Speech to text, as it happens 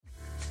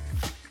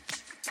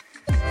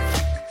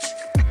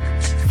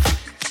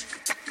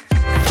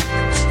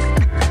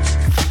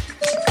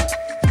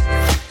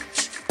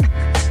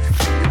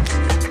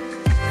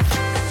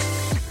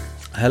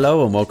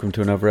Hello and welcome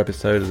to another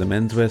episode of the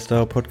Menswear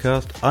Style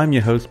Podcast. I'm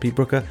your host, Pete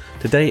Brooker.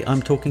 Today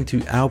I'm talking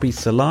to Alberto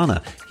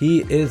Solana. He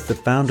is the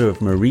founder of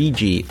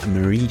Meriggi.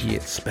 Meriggi,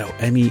 it's spelled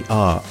M-E-R-I-G-G-I,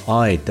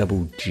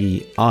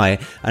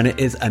 and it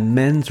is a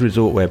men's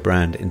resort wear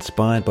brand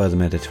inspired by the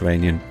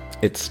Mediterranean.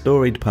 Its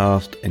storied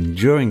past,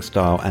 enduring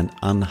style and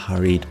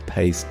unhurried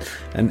pace.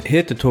 And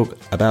here to talk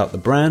about the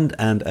brand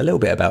and a little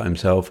bit about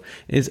himself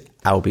is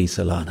Alberto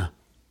Solana.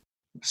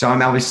 So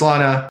I'm Alberto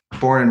Solana,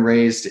 born and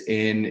raised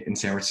in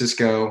San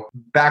Francisco.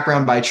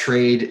 Background by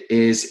trade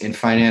is in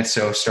finance,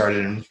 so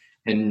started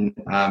in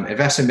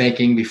investment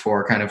banking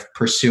before kind of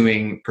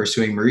pursuing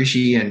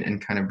Meriggi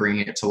and kind of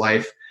bringing it to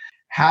life.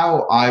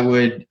 How I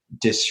would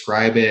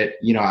describe it,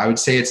 I would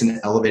say it's an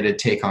elevated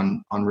take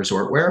on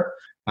resort wear.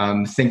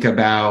 Think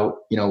about,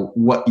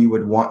 what you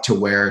would want to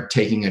wear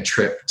taking a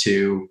trip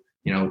to,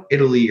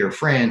 Italy or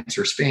France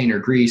or Spain or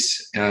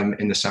Greece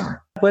in the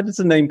summer. Where does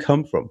the name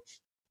come from?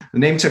 The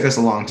name took us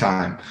a long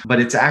time, but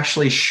it's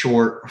actually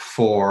short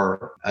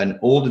for an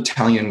old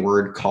Italian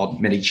word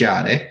called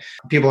Meriggi.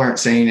 People aren't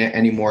saying it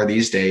anymore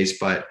these days,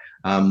 but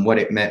what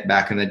it meant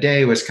back in the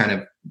day was kind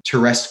of to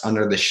rest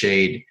under the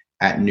shade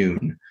at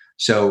noon.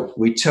 So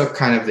we took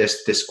kind of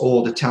this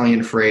old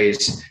Italian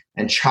phrase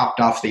and chopped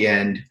off the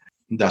end.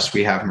 Thus,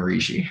 we have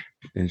Meriggi.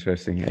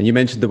 Interesting. And you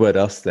mentioned the word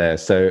us there.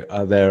 So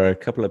are there a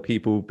couple of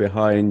people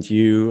behind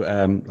you?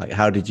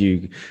 How did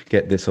you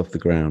get this off the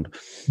ground?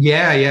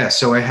 Yeah.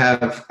 So I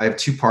have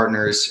two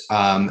partners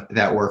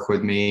that work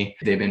with me.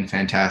 They've been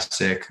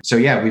fantastic. So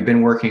yeah, we've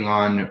been working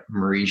on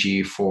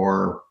Meriggi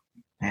for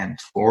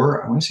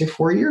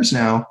 4 years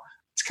now.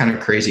 It's kind of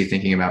crazy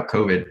thinking about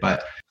COVID,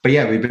 but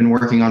yeah, we've been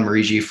working on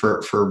Meriggi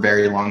for a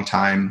very long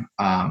time.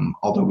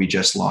 Although we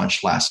just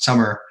launched last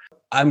summer.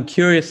 I'm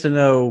curious to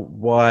know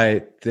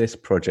why this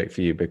project for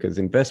you, because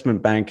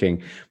investment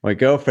banking, my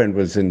girlfriend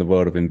was in the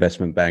world of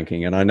investment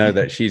banking, and I know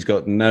that she's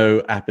got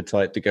no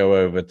appetite to go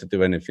over to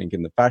do anything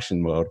in the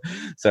fashion world.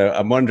 So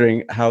I'm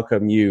wondering, how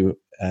come you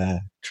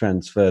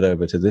transferred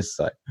over to this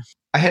side?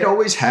 I had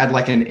always had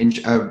like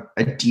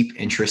a deep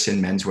interest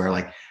in menswear.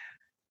 Like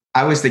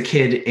I was the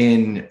kid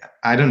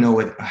I don't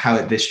know how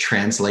this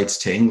translates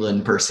to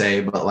England per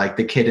se, but like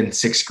the kid in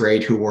sixth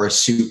grade who wore a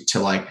suit to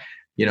like,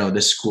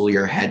 the school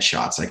year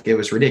headshots. Like it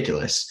was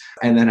ridiculous.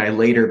 And then I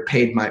later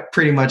paid my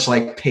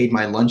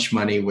lunch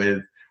money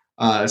with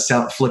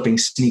flipping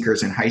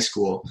sneakers in high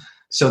school.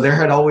 So there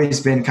had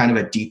always been kind of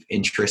a deep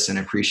interest and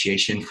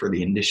appreciation for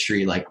the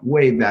industry, like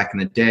way back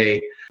in the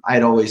day. I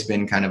had always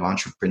been kind of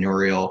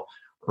entrepreneurial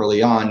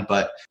early on,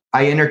 but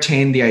I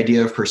entertained the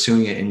idea of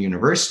pursuing it in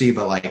university,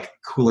 but like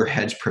cooler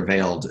heads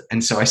prevailed.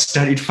 And so I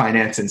studied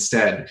finance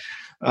instead.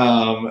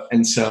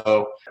 And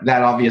so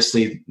that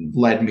obviously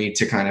led me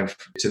to kind of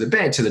to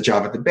the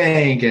job at the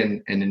bank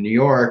and in New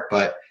York.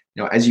 But,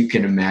 as you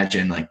can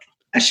imagine, like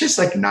that's just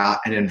like not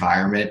an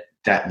environment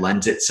that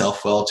lends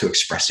itself well to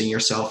expressing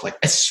yourself, like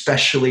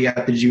especially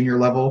at the junior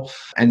level.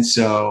 And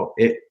so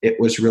it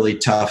was really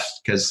tough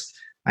because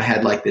I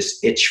had like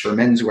this itch for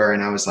menswear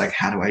and I was like,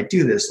 how do I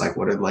do this? Like,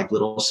 what are like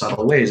little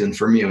subtle ways? And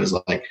for me, it was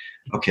like,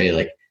 okay,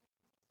 like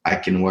I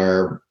can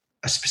wear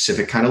a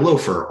specific kind of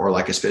loafer or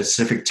like a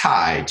specific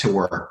tie to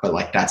work, but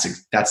like that's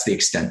the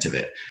extent of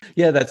it.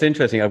 Yeah, that's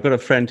interesting. I've got a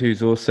friend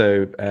who's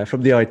also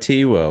from the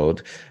IT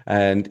world,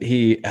 and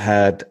he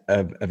had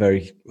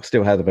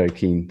still had a very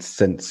keen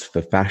sense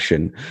for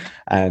fashion,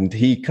 and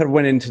he kind of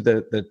went into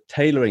the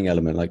tailoring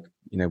element, like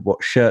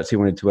what shirts he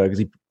wanted to wear,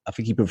 because I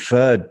think he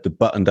preferred the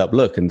buttoned up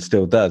look and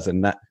still does,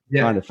 and that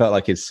kind of felt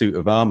like his suit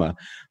of armor.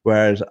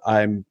 Whereas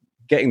I'm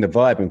getting the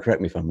vibe, and correct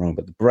me if I'm wrong,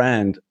 but the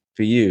brand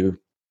for you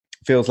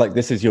feels like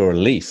this is your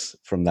release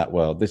from that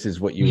world. This is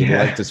what you would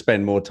like to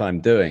spend more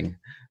time doing.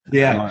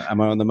 Yeah.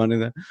 Am I on the money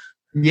there?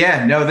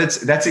 Yeah, no,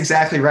 that's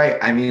exactly right.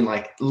 I mean,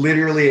 like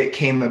literally it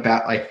came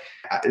about like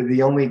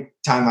the only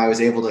time I was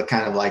able to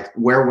kind of like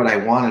wear what I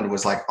wanted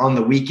was like on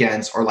the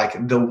weekends or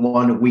like the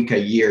 1 week a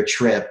year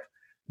trip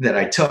that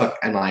I took.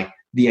 And like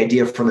the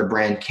idea for the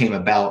brand came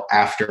about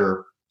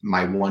after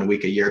my 1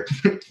 week a year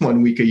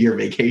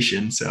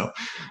vacation. So,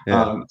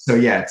 I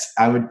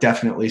would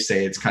definitely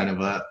say it's kind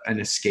of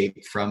an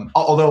escape from,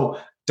 although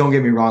don't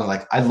get me wrong,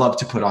 like I love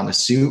to put on a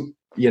suit,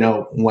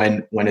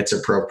 when it's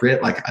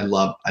appropriate. Like I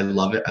love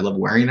it. I love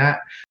wearing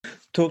that.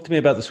 Talk to me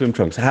about the swim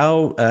trunks.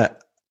 How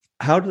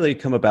do they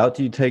come about?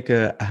 Do you take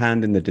a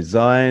hand in the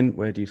design?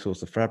 Where do you source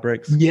the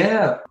fabrics?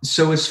 Yeah.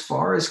 So as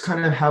far as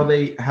kind of how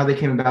they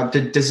came about,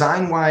 the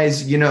design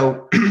wise,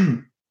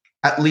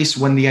 at least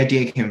when the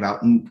idea came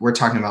about, and we're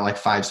talking about like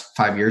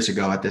five years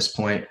ago at this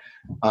point,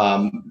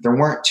 there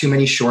weren't too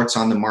many shorts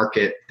on the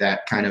market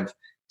that kind of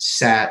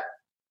sat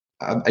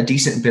a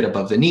decent bit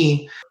above the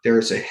knee.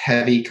 There's a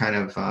heavy kind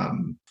of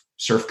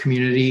surf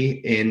community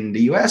in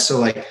the US. So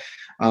like,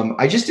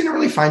 I just didn't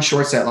really find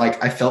shorts that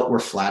like I felt were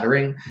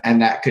flattering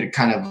and that could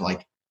kind of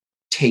like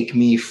take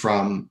me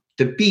from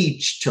the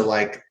beach to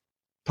like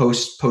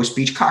post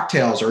beach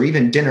cocktails or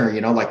even dinner,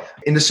 like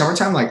in the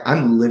summertime, like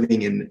I'm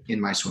living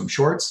in my swim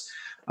shorts.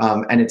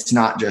 And it's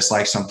not just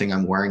like something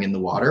I'm wearing in the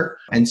water.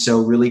 And so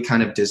really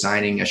kind of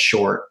designing a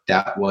short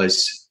that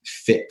was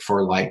fit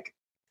for like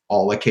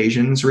all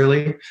occasions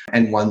really,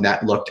 and one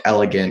that looked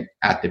elegant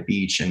at the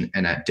beach and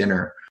at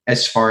dinner.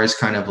 As far as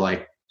kind of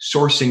like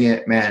sourcing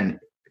it, man,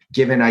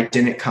 given I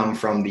didn't come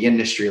from the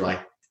industry, like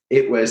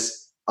it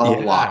was a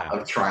lot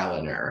of trial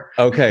and error.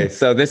 Okay,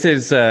 so this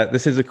is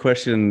a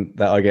question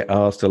that I get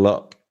asked a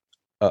lot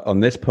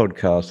on this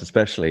podcast,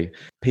 especially.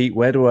 Pete,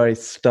 where do I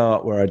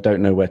start where I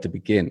don't know where to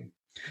begin?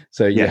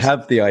 So you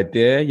have the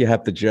idea, you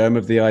have the germ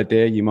of the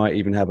idea, you might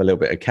even have a little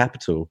bit of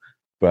capital,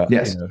 but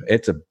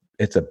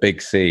it's a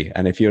big sea,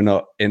 and if you're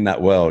not in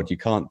that world, you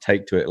can't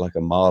take to it like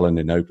a marlin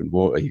in open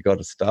water. You got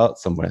to start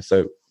somewhere.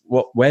 So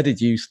where did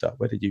you start?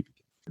 Where did you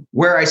begin?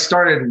 Where I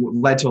started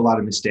led to a lot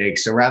of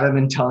mistakes. So rather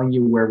than telling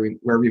you where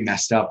we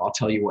messed up, I'll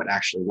tell you what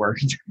actually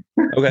worked.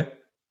 Okay.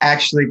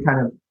 Actually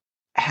kind of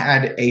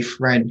had a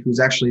friend who's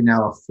actually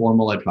now a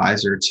formal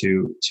advisor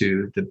to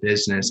the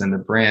business and the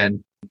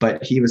brand.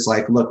 But he was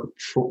like, look,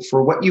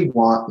 for what you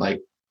want,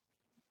 like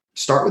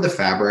start with the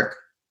fabric.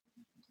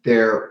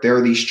 There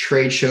are these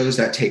trade shows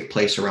that take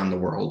place around the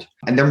world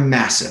and they're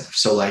massive.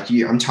 So like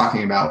I'm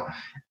talking about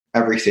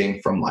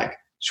everything from like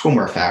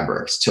swimwear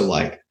fabrics to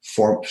like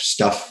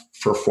stuff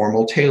for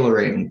formal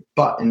tailoring,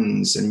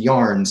 buttons and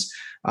yarns.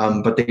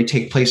 But they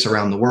take place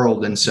around the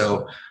world. And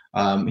so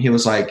he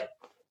was like,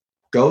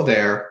 go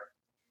there,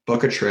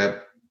 book a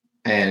trip,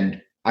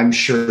 and I'm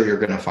sure you're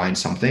going to find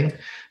something.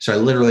 So I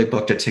literally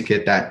booked a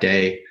ticket that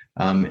day.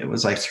 It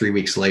was like 3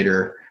 weeks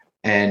later.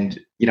 And,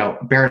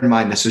 bear in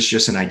mind, this was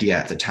just an idea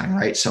at the time,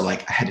 right? So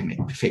like I had to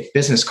make fake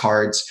business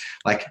cards.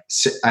 Like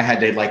I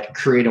had to like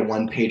create a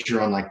one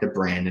pager on like the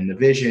brand and the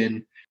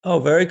vision. Oh,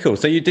 very cool.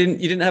 So you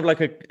didn't have like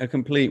a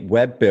complete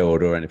web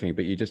build or anything,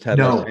 but you just had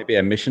like maybe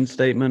a mission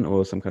statement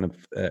or some kind of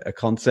a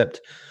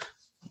concept.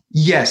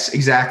 Yes,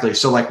 exactly.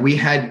 So like we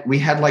had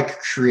like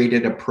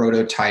created a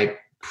prototype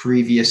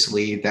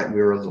previously that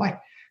we were like,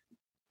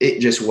 it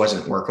just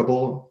wasn't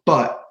workable,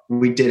 but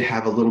we did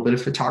have a little bit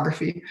of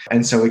photography.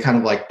 And so we kind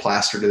of like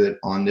plastered it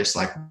on this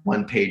like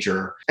one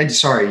pager. And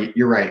sorry,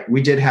 you're right.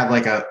 We did have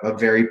like a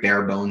very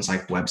bare bones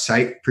like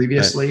website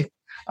previously,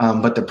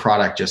 but the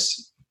product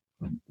just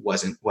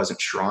wasn't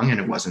strong and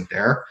it wasn't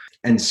there.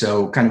 And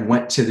so kind of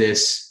went to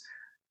this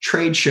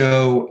trade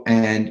show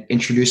and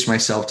introduced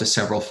myself to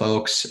several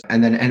folks,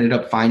 and then ended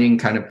up finding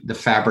kind of the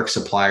fabric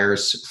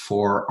suppliers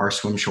for our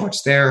swim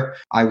shorts there.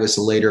 I was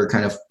later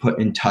kind of put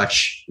in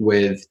touch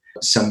with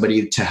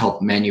somebody to help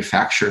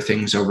manufacture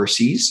things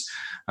overseas,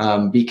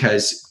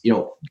 because,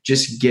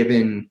 just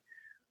given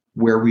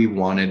where we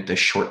wanted the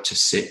short to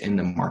sit in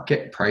the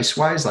market price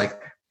wise, like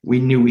we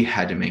knew we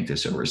had to make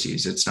this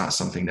overseas. It's not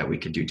something that we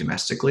could do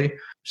domestically.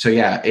 So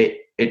yeah,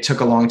 it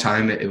took a long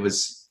time. It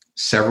was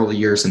several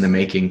years in the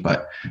making,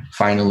 but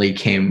finally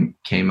came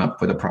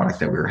up with a product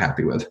that we were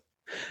happy with.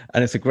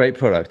 And it's a great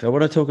product. I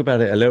want to talk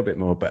about it a little bit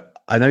more, but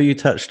I know you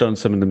touched on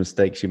some of the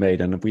mistakes you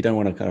made, and we don't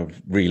want to kind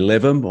of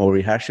relive them or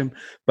rehash them,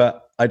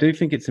 but I do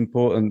think it's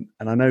important.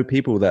 And I know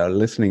people that are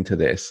listening to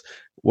this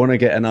want to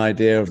get an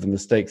idea of the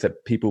mistakes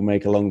that people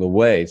make along the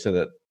way, so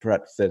that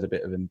perhaps there's a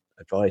bit of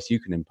advice you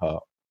can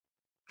impart.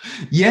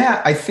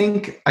 Yeah, I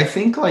think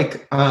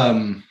like, how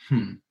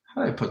do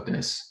I put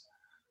this?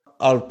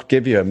 I'll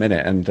give you a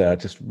minute and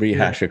just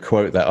rehash a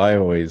quote that I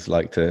always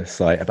like to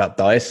cite about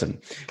Dyson.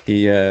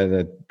 He,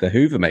 the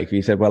Hoover maker,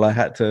 he said, well, I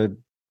had to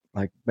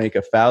like make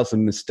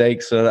 1,000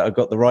 mistakes so that I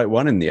got the right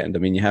one in the end. I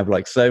mean, you have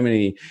like so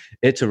many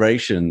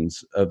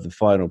iterations of the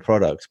final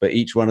product, but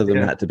each one of them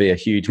had to be a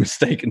huge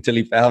mistake until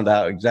he found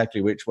out exactly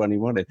which one he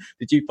wanted.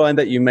 Did you find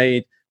that you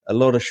made a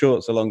lot of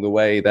shorts along the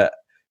way that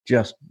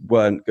just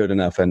weren't good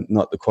enough and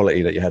not the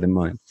quality that you had in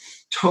mind?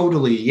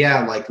 Totally.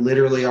 Yeah. Like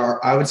literally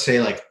I would say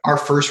like our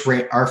first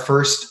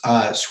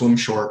swim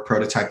short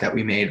prototype that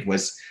we made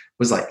was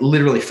like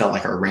literally felt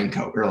like our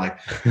raincoat. We were like,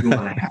 we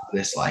want to have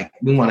this, like,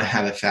 we want to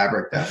have a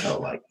fabric that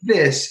felt like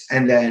this.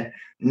 And then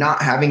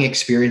not having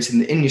experience in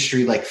the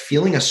industry, like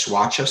feeling a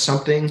swatch of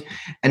something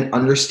and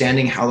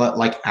understanding how that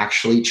like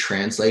actually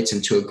translates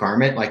into a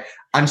garment. Like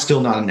I'm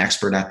still not an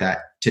expert at that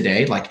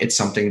today. Like it's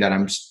something that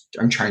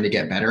I'm trying to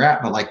get better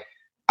at, but like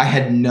I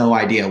had no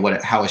idea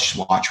how a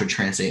swatch would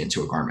translate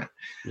into a garment.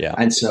 Yeah.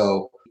 And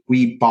so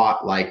we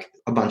bought like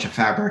a bunch of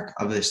fabric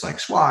of this like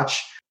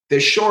swatch.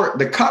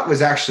 The cut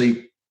was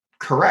actually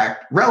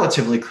correct,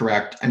 relatively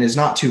correct, and is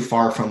not too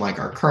far from like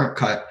our current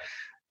cut,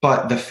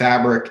 but the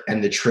fabric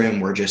and the trim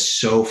were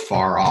just so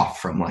far off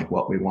from like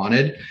what we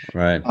wanted.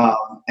 Right.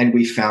 And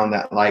we found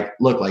that like,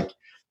 look, like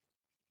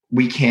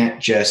we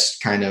can't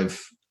just kind of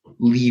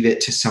leave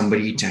it to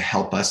somebody to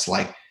help us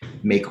like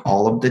make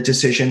all of the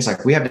decisions.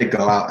 Like we have to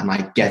go out and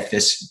like get the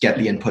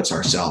inputs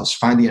ourselves,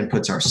 find the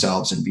inputs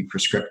ourselves and be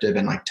prescriptive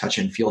and like touch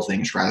and feel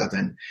things rather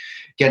than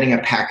getting a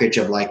package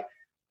of like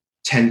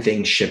 10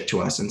 things shipped to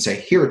us and say,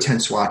 here are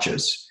 10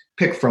 swatches,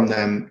 pick from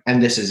them.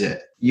 And this is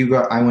it.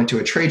 I went to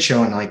a trade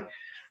show and like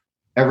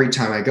every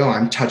time I go,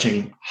 I'm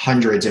touching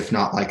hundreds, if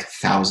not like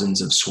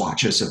thousands of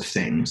swatches of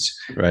things.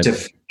 Right.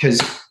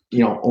 Because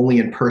only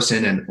in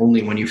person and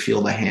only when you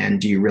feel the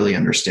hand do you really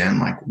understand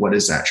like what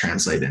does that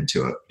translate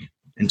into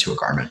a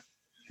garment.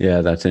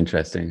 Yeah, that's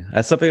interesting.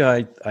 That's something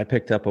I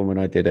picked up on when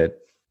I did it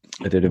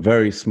I did a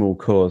very small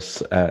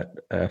course at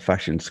a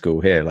fashion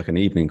school here, like an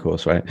evening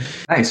course, right?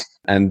 Nice.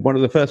 And one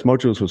of the first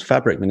modules was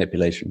fabric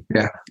manipulation.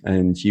 Yeah.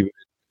 And you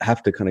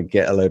have to kind of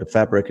get a load of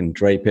fabric and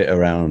drape it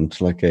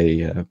around like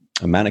a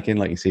mannequin,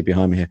 like you see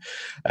behind me here.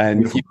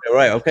 And you go,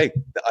 right, okay,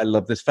 I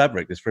love this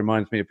fabric. This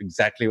reminds me of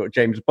exactly what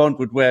James Bond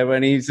would wear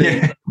when he's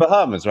in the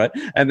Bahamas, right?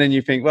 And then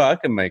you think, well, I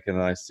can make a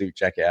nice suit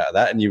jacket out of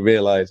that. And you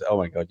realize, oh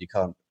my God, you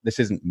can't, this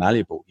isn't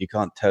malleable. You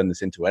can't turn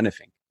this into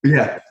anything.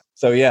 Yeah.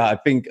 So yeah, I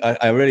think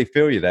I really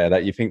feel you there,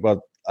 that you think,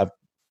 well,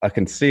 I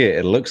can see it.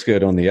 It looks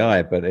good on the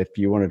eye, but if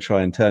you want to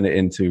try and turn it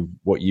into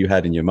what you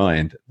had in your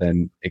mind,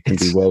 then it can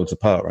be worlds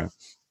apart, right?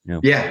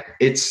 Yeah.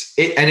 It's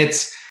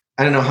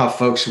I don't know how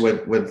folks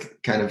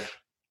with kind of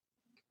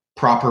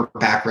proper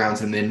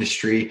backgrounds in the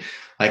industry,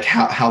 like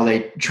how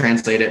they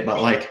translate it,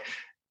 but like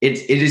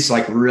it is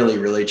like really,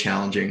 really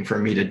challenging for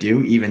me to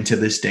do even to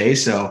this day.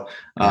 So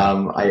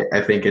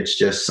I think it's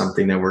just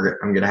something that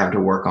I'm going to have to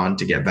work on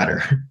to get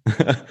better.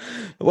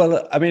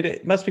 Well, I mean,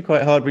 it must be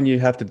quite hard when you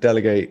have to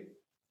delegate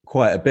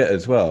quite a bit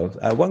as well.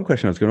 One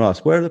question I was going to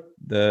ask, where are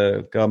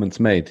the garments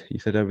made? You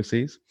said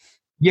overseas?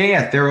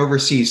 Yeah, they're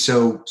overseas.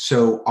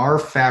 So our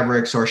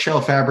fabrics, our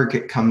shell fabric,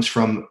 it comes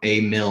from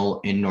a mill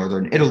in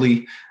northern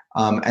Italy.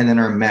 And then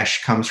our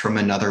mesh comes from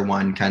another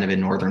one kind of in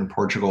northern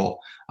Portugal.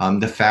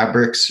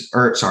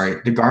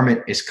 The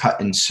garment is cut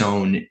and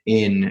sewn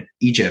in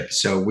Egypt.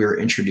 So we were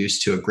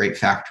introduced to a great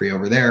factory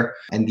over there.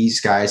 And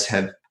these guys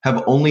have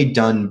only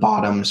done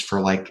bottoms for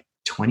like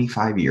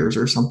 25 years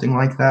or something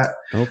like that.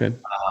 Okay.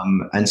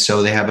 And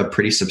so they have a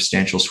pretty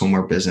substantial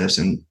swimwear business,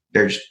 and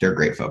they're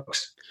great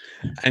folks.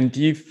 And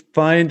do you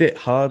find it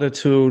harder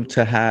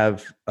to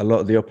have a lot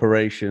of the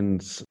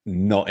operations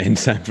not in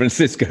San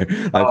Francisco,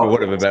 for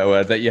want of a better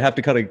word, that you have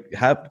to kind of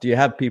have? Do you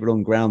have people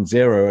on ground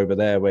zero over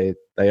there where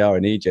they are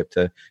in Egypt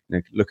to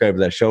look over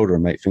their shoulder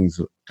and make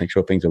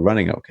sure things are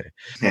running okay?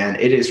 And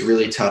it is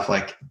really tough.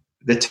 Like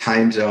the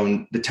time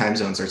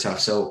zones are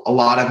tough. So a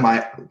lot of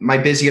my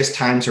busiest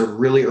times are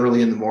really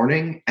early in the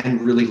morning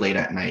and really late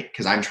at night,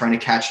 because I'm trying to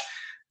catch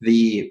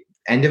the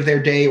end of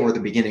their day or the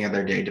beginning of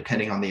their day,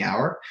 depending on the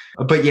hour.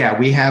 But yeah,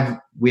 we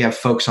have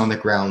folks on the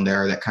ground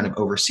there that kind of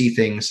oversee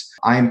things.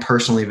 I'm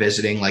personally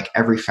visiting like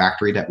every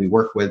factory that we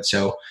work with.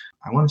 So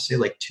I want to say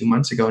like 2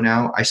 months ago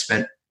now, I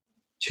spent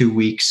 2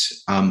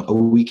 weeks, a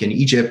week in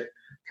Egypt,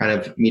 kind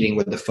of meeting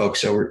with the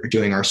folks that were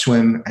doing our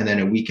swim, and then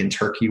a week in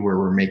Turkey where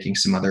we're making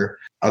some other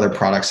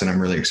products that I'm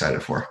really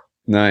excited for.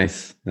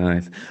 Nice.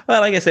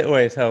 Well, I guess it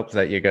always helps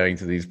that you're going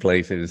to these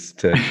places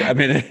I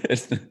mean,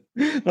 it's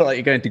not like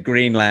you're going to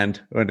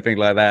Greenland or anything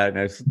like that.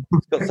 It's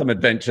got some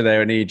adventure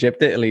there in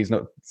Egypt. Italy's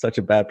not such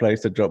a bad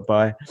place to drop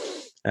by.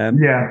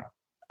 Yeah.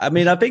 I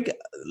mean, I think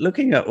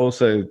looking at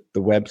also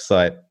the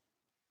website,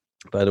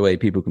 by the way,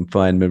 people can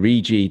find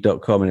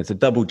Meriggi.com, and it's a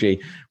double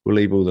G. We'll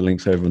leave all the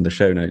links over in the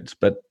show notes.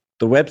 But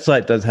the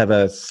website does have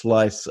a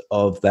slice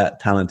of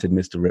that talented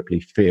Mr. Ripley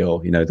feel,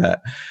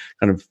 that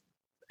kind of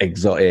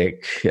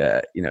exotic,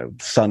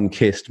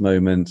 sun-kissed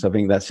moments. I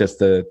think that's just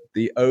the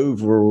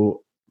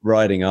overall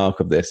riding arc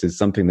of this is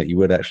something that you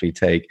would actually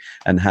take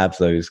and have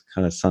those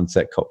kind of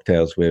sunset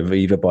cocktails with,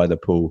 either by the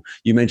pool.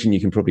 You mentioned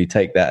you can probably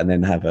take that and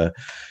then have a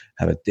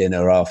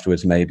dinner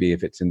afterwards, maybe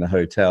if it's in the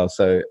hotel.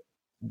 So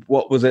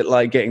what was it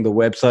like getting the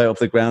website off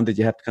the ground? Did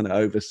you have to kind of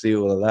oversee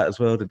all of that as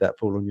well? Did that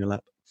fall on your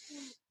lap?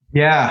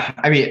 Yeah,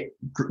 I mean,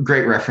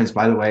 great reference,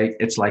 by the way.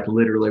 It's like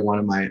literally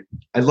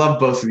I love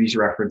both of these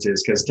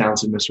references because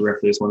Talented Mr.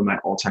 Ripley is one of my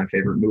all-time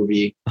favorite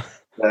movie.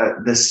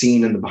 The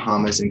scene in the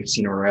Bahamas in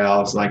Casino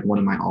Royale is like one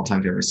of my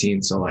all-time favorite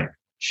scenes. So like,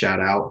 shout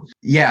out.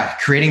 Yeah,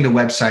 creating the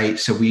website.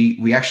 So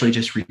we actually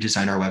just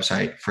redesigned our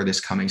website for this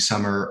coming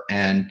summer.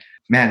 And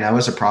man, that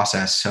was a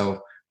process.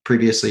 So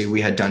previously we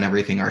had done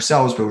everything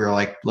ourselves, but we were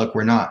like, look,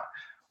 we're not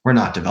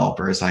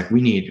developers. Like we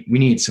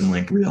need some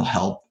like real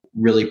help,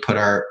 really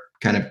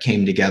kind of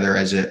came together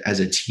as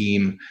a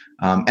team.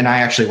 And I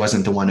actually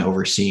wasn't the one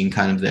overseeing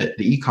kind of the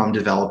e-com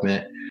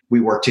development. We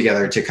worked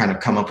together to kind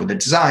of come up with a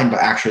design, but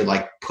actually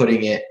like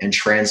putting it and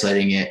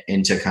translating it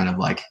into kind of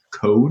like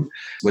code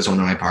was one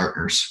of my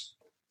partners.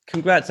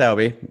 Congrats,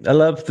 Albie. I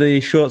love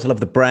the shorts. I love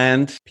the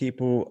brand.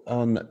 People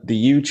on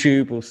the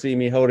YouTube will see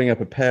me holding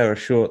up a pair of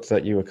shorts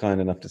that you were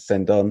kind enough to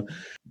send on.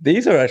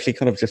 These are actually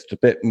kind of just a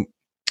bit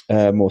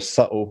more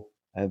subtle.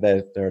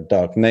 They're a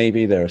dark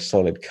navy, they're a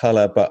solid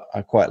color, but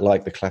I quite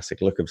like the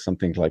classic look of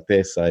something like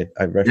this.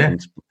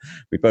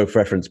 We both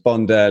referenced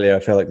Bond earlier.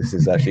 I feel like this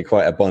is actually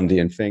quite a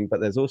Bondian thing,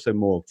 but there's also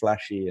more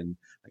flashy and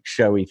like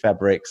showy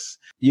fabrics.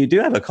 You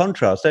do have a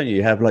contrast, don't you?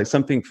 You have like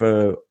something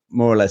for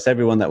more or less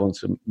everyone that wants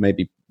to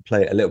maybe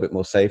play it a little bit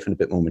more safe and a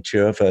bit more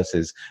mature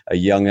versus a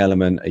young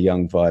element, a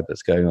young vibe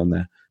that's going on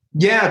there.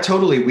 Yeah,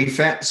 totally.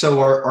 So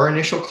our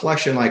initial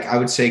collection, like I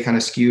would say, kind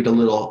of skewed a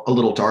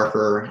little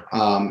darker.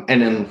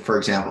 And then, for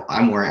example,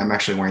 I'm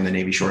actually wearing the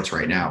navy shorts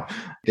right now.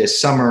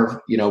 This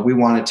summer, we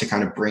wanted to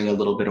kind of bring a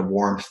little bit of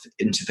warmth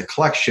into the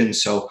collection.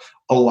 So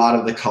a lot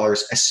of the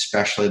colors,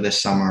 especially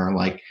this summer,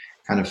 like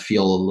kind of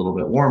feel a little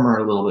bit warmer,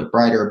 a little bit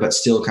brighter, but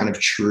still kind of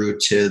true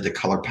to the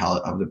color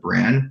palette of the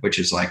brand, which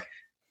is like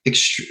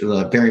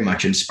very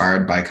much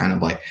inspired by kind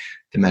of like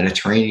the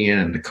Mediterranean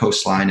and the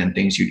coastline and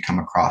things you'd come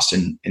across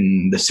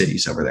in the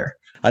cities over there.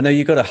 I know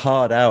you got a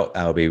hard out,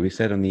 Albie. We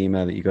said on the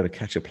email that you got to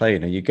catch a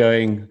plane. Are you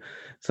going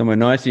somewhere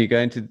nice? Are you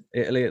going to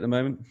Italy at the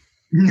moment?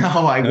 No,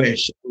 I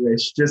wish.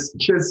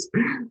 Just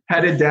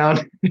headed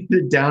down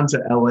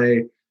to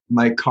LA.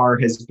 My car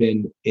has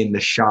been in the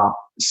shop,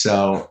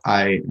 so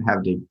I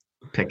have to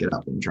pick it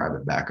up and drive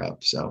it back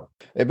up. So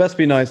it must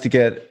be nice to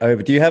get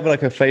over. Do you have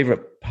like a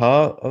favorite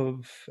part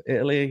of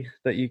Italy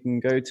that you can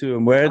go to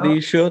and wear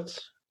these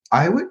shorts?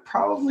 I would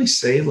probably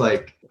say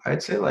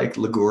I'd say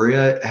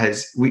Liguria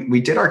we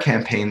did our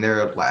campaign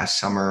there last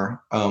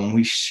summer.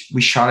 We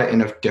shot it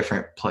in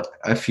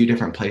a few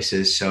different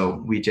places.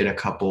 So we did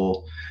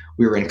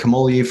we were in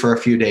Camogli for a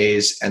few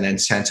days and then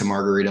Santa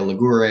Margherita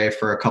Ligure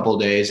for a couple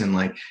of days. And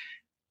like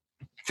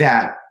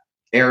that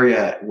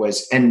area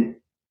and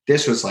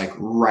this was like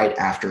right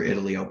after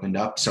Italy opened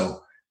up.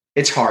 So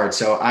it's hard.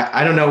 So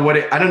I don't know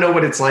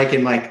what it's like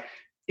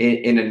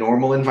in a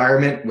normal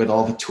environment with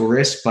all the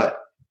tourists, but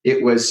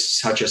it was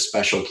such a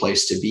special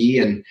place to be.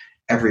 And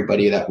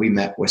everybody that we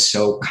met was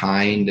so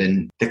kind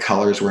and the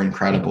colors were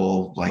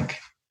incredible. Like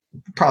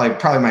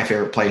probably my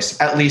favorite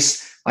place, at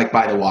least like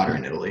by the water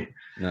in Italy.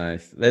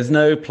 Nice. There's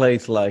no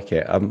place like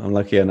it. I'm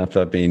lucky enough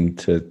that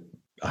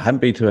I haven't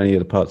been to any of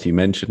the parts you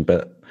mentioned,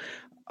 but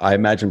I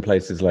imagine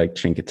places like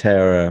Cinque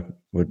Terre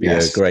would be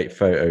a great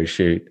photo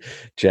shoot.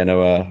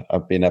 Genoa,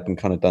 I've been up and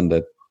kind of done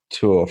the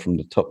tour from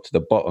the top to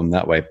the bottom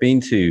that way. Been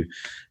to,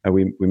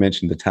 we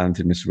mentioned the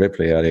talented Mr.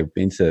 Ripley earlier.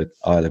 Been to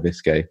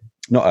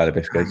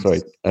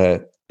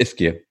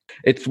Ischia.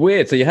 It's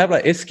weird. So you have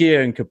like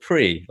Ischia and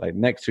Capri like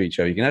next to each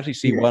other. You can actually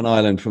see one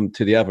island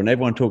to the other, and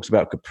everyone talks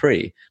about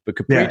Capri, but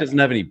Capri doesn't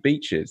have any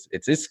beaches.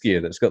 It's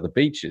Ischia that's got the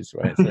beaches,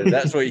 right? So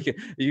that's where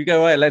you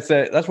go. Right,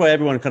 that's why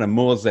everyone kind of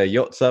moors their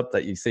yachts up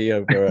that you see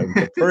over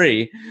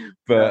Capri,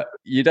 but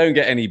you don't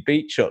get any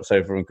beach shots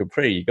over on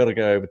Capri. You got to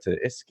go over to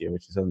Ischia,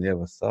 which is on the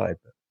other side.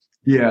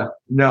 Yeah,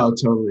 no,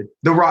 totally.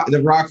 The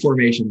rock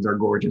formations are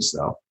gorgeous,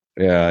 though.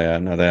 Yeah,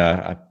 no, they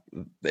are.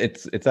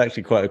 It's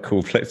actually quite a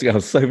cool place. I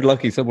was so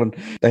lucky.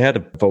 They had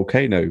a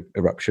volcano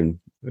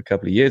eruption a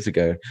couple of years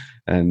ago,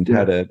 and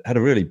had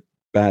a really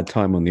bad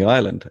time on the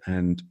island.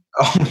 And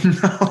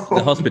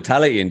the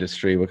hospitality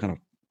industry were kind of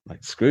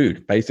like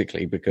screwed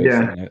basically because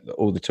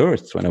all the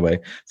tourists went away.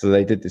 So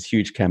they did this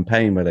huge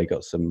campaign where they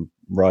got some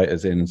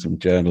writers in and some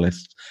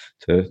journalists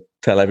to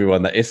tell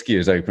everyone that Ischia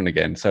is open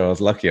again. So I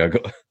was lucky. I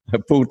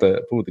pulled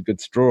the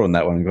good straw on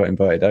that one and got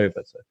invited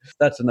over. So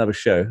that's another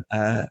show.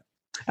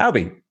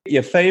 Albie,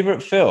 your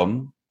favorite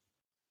film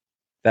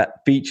that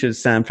features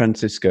San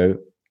Francisco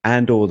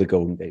and or the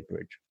Golden Gate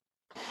Bridge?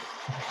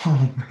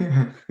 Oh,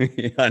 man.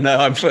 I know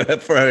I'm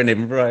throwing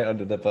him right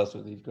under the bus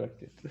with these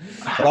questions.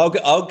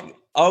 But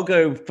I'll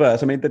go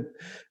first. I mean,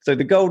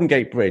 the Golden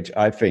Gate Bridge,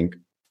 I think,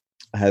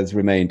 has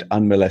remained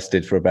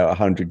unmolested for about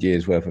 100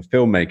 years worth of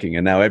filmmaking,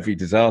 and now every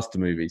disaster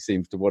movie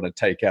seems to want to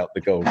take out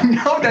the Golden.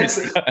 No, that's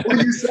when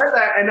you said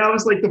that, and I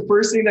was like, the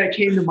first thing that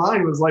came to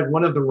mind was like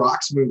one of the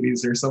Rock's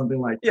movies or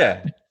something like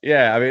that.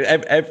 Yeah. I mean,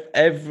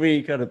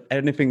 every kind of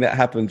anything that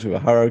happens with a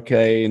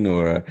hurricane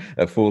or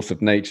a force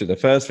of nature, the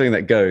first thing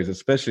that goes,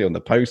 especially on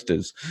the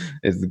posters,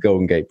 is the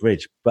Golden Gate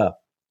Bridge. But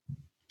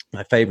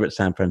my favorite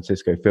San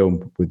Francisco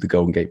film with the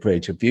Golden Gate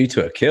Bridge, A View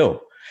to a Kill.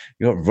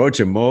 You got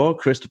Roger Moore,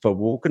 Christopher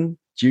Walken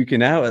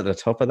duking out at the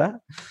top of that.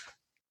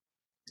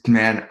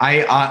 Man,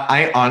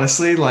 I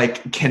honestly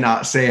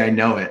cannot say I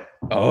know it.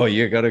 Oh,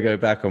 you got to go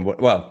back and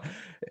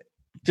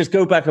just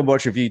go back and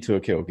watch A View to a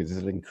Kill because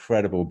it's an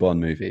incredible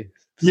Bond movie.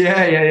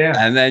 Yeah.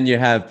 And then you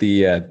have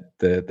the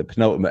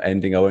penultimate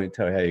ending. I won't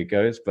tell you how it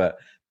goes, but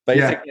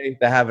basically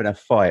they're having a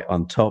fight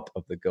on top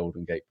of the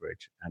Golden Gate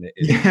Bridge, and it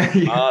is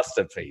a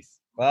masterpiece.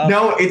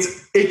 No,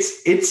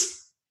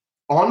 it's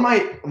on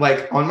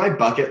my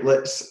bucket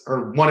list,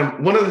 or one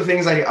of the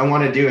things I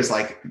want to do is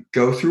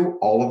go through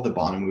all of the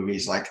Bond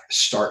movies,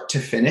 start to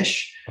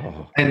finish.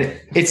 Oh. And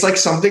it's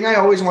something I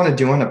always want to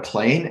do on a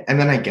plane. And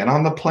then I get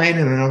on the plane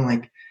and then I'm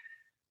like,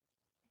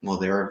 well,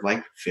 there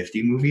are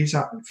 50 movies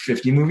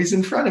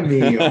in front of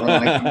me, or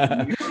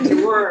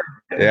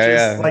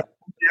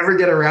never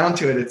get around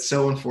to it. It's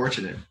so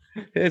unfortunate.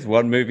 Here's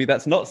one movie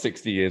that's not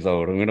 60 years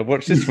old. I'm going to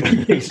watch this one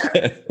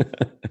instead.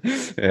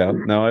 Yeah,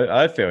 no,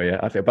 I feel you.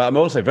 But I'm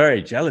also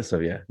very jealous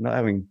of you not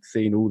having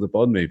seen all the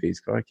Bond movies.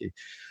 Crikey.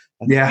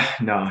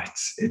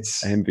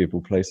 It's an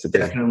enviable place to be.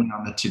 It's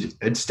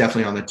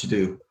definitely on the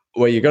to-do.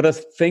 Well, you got to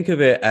think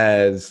of it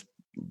as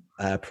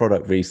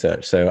product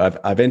research. So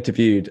I've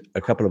interviewed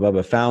a couple of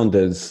other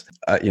founders.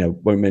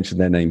 Won't mention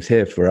their names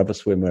here, for other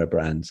swimwear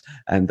brands,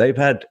 and they've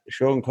had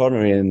Sean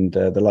Connery and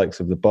the likes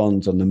of the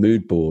Bonds on the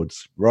mood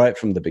boards right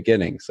from the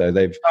beginning. So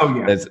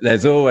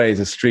there's always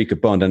a streak of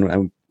Bond,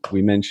 and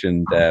we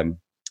mentioned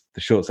the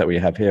shorts that we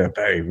have here are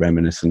very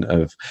reminiscent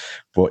of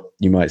what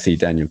you might see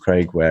Daniel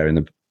Craig wear in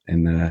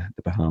the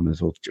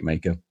Bahamas or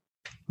Jamaica.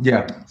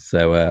 Yeah.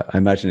 So I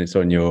imagine it's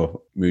on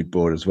your mood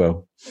board as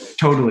well.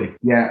 Totally.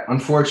 Yeah.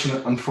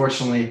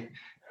 Unfortunately,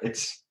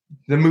 it's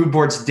The mood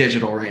board's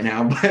digital right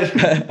now, but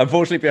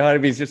unfortunately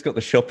behind me he's just got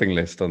the shopping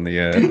list on the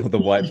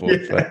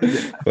whiteboard.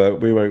 Yeah.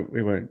 But we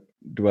won't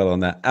dwell on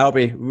that.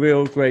 Albie,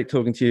 real great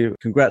talking to you.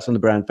 Congrats on the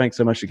brand. Thanks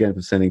so much again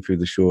for sending through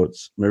the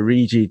shorts.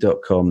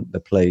 Meriggi.com, the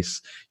place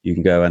you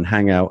can go and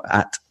hang out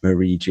at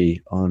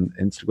Meriggi on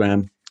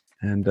Instagram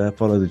and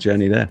follow the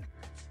journey there.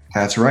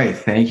 That's right.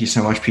 Thank you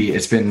so much, Pete.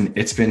 It's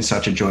been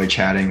such a joy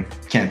chatting.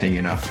 Can't thank you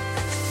enough.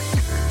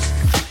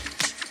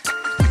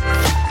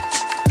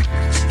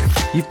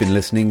 You've been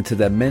listening to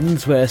the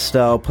Menswear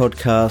Style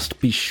podcast.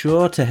 Be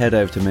sure to head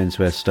over to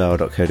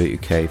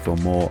menswearstyle.co.uk for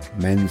more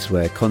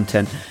menswear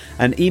content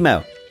and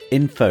email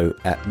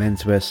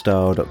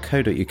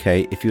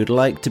info@menswearstyle.co.uk if you would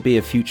like to be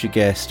a future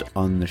guest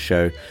on the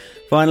show.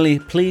 Finally,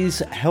 please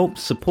help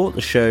support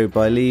the show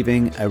by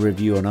leaving a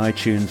review on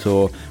iTunes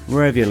or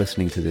wherever you're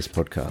listening to this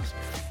podcast.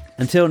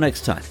 Until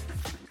next time.